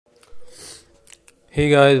Hey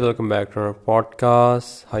guys, welcome back to our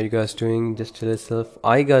podcast. How you guys doing? Just tell yourself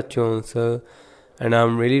I got your answer, and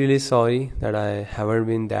I'm really sorry that I haven't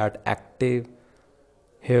been that active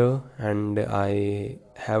here, and I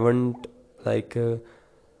like uh,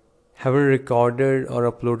 haven't recorded or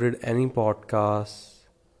uploaded any podcasts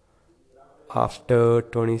after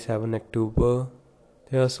 27 October.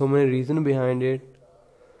 There are so many reasons behind it,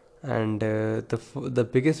 and the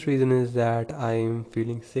biggest reason is that I'm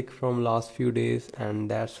feeling sick from last few days,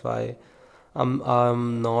 and that's why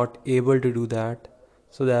I'm not able to do that.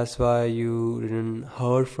 So that's why you didn't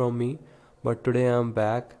heard from me. But today I'm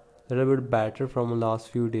back, a little bit better from the last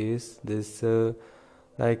few days. This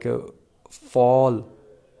like a fall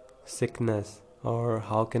sickness, or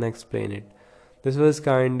how can I explain it? This was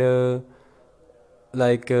kind of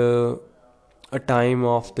like a time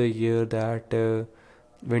of the year that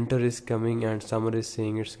winter is coming and summer is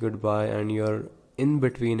saying its goodbye, and you're in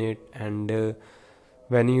between it, and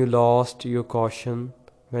when you lost your caution,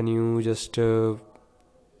 when you just feel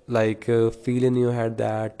in your head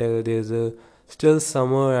that there's a still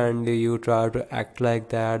summer and you try to act like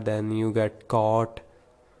that, then you get caught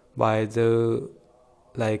by the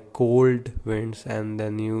cold winds, and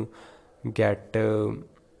then you get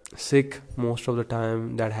sick most of the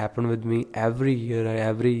time. That happened with me every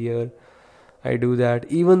year I do that,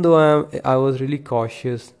 even though I was really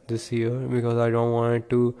cautious this year because I don't want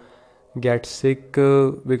to get sick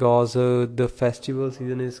because the festival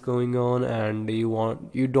season is going on, and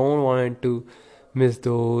you don't want to miss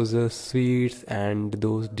those sweets and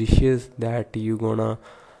those dishes that you gonna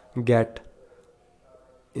get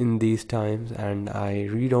in these times. And I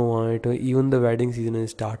really don't want it to, even the wedding season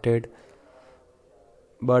is started,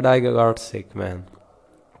 but I got sick, man.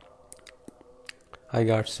 I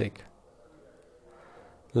got sick.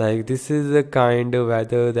 Like, this is the kind of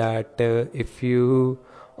weather that if you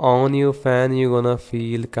on your fan, you're gonna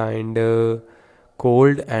feel kind of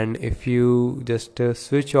cold, and if you just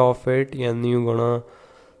switch off it, and you're gonna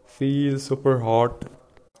feel super hot.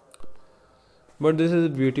 But this is a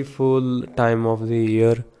beautiful time of the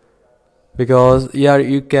year because yeah,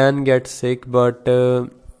 you can get sick, but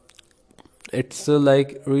it's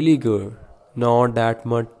really good. Not that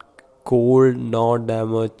much cold, not that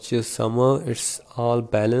much summer. It's all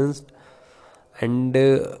balanced, and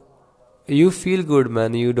you feel good,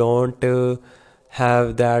 man. You don't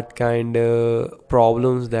have that kind of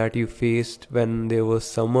problems that you faced when there was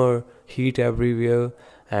summer heat everywhere,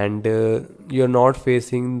 and you're not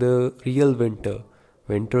facing the real winter.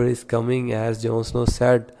 Winter is coming, as Jon Snow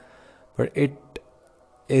said, but it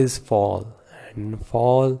is fall, and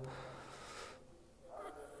fall,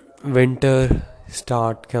 winter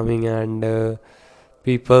start coming, and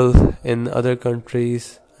people in other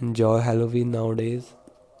countries enjoy Halloween nowadays.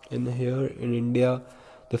 In here in India,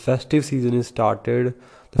 the festive season is started.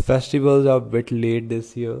 The festivals are a bit late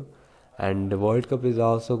this year, and the World Cup is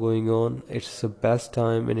also going on. It's the best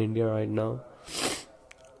time in India right now,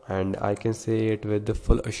 and I can say it with the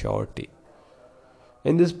full assurity.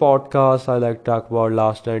 In this podcast, I like to talk about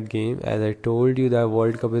last night game. As I told you, that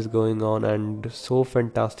World Cup is going on, and so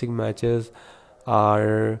fantastic matches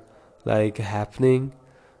are happening.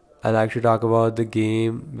 I like to talk about the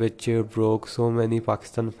game which broke so many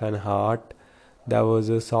Pakistan fan heart. That was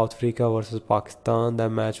South Africa versus Pakistan. That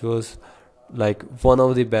match was like one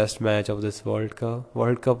of the best match of this World Cup.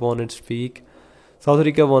 World Cup on its peak. South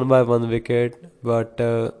Africa won by 1 wicket, but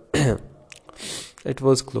it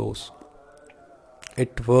was close.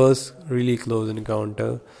 It was really close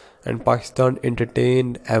encounter, and Pakistan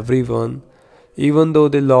entertained everyone. Even though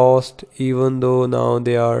they lost, even though now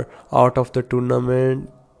they are out of the tournament,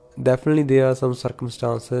 definitely there are some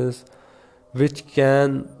circumstances which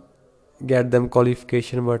can get them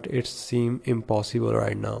qualification, but it seems impossible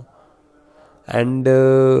right now. And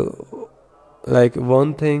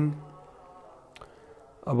one thing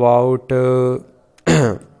about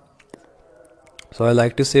so I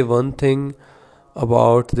like to say one thing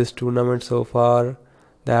about this tournament so far,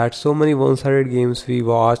 that so many one-sided games we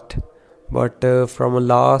watched, but from the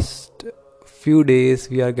last few days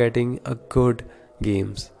we are getting a good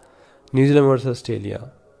games. New Zealand versus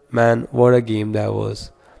Australia, man, what a game that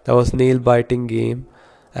was. That was nail-biting game,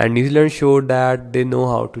 and New Zealand showed that they know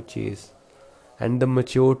how to chase, and the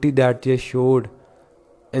maturity that they showed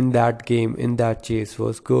in that game, in that chase,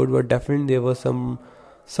 was good. But definitely there was some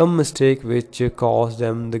mistake which cost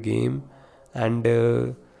them the game, and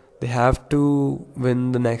they have to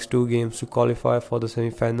win the next two games to qualify for the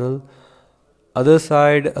semi-final. Other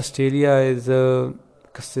side, Australia is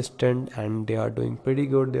consistent, and they are doing pretty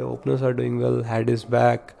good. Their openers are doing well. Head is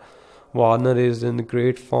back. Warner is in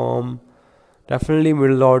great form. Definitely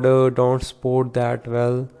middle order don't support that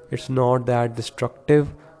well. It's not that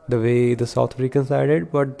destructive the way the South African side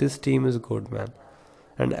did, but this team is good, man.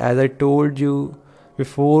 And as I told you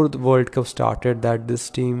before the World Cup started, that this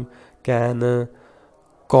team can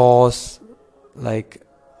cause like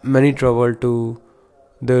many trouble to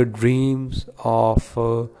the dreams of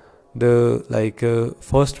the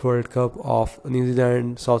first World Cup of New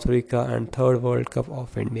Zealand, South Africa, and third World Cup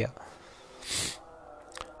of India.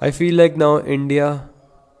 I feel like now India,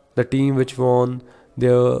 the team which won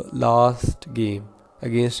their last game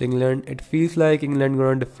against England, it feels like England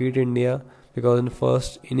gonna defeat India because in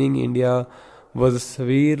first inning India was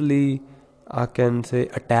severely, I can say,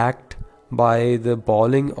 attacked by the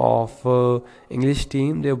bowling of English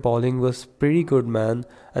team. Their bowling was pretty good, man,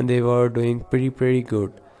 and they were doing pretty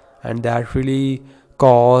good, and that really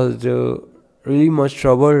caused really much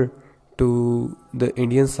trouble to the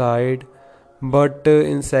Indian side. But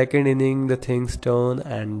in second inning, the things turned,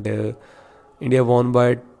 and India won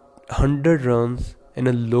by 100 runs in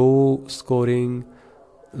a low scoring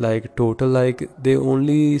like total. Like they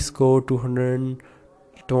only scored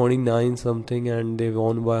 229 something, and they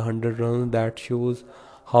won by 100 runs. That shows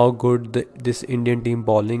how good this Indian team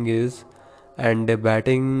bowling is, and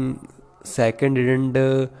batting second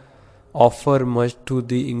didn't offer much to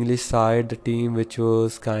the English side, the team which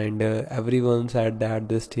was kinda everyone said that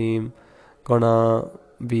this team gonna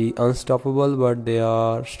be unstoppable, but they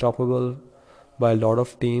are stoppable by a lot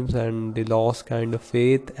of teams, and they lost kind of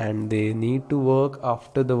faith, and they need to work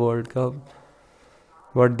after the World Cup.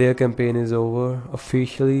 But their campaign is over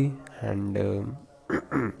officially, and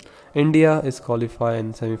India is qualified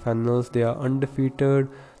in semi-finals. They are undefeated.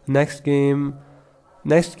 Next game,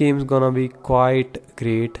 next game is gonna be quite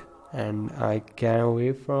great, and I can't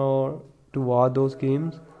wait for to watch those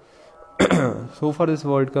games. So far this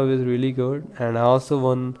World Cup is really good, and also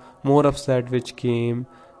one more upset which came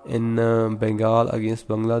in Bengal against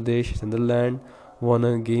Bangladesh. Netherlands won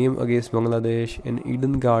a game against Bangladesh in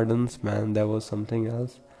Eden Gardens. Man, that was something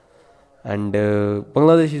else. And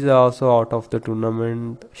Bangladesh is also out of the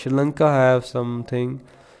tournament. Sri Lanka have something.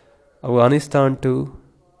 Afghanistan too.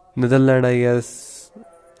 Netherlands,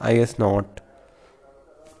 I guess not.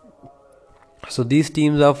 So these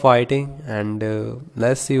teams are fighting, and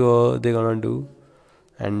let's see what they're gonna do.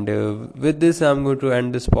 And with this, I'm going to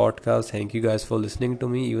end this podcast. Thank you guys for listening to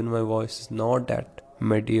me. Even my voice is not that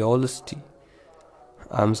mediocrity.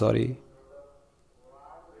 I'm sorry,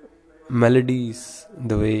 melodies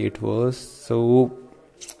the way it was. So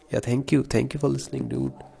yeah, thank you for listening,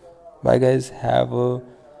 dude. Bye, guys. Have a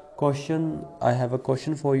question. I have a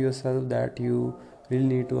question for yourself that you really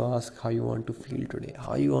need to ask: how you want to feel today,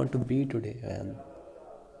 how you want to be today, man.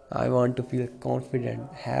 I want to feel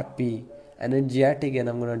confident, happy, energetic, and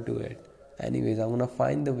I'm gonna do it. Anyways, I'm gonna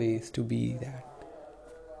find the ways to be that.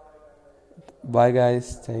 Bye,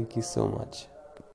 guys. Thank you so much.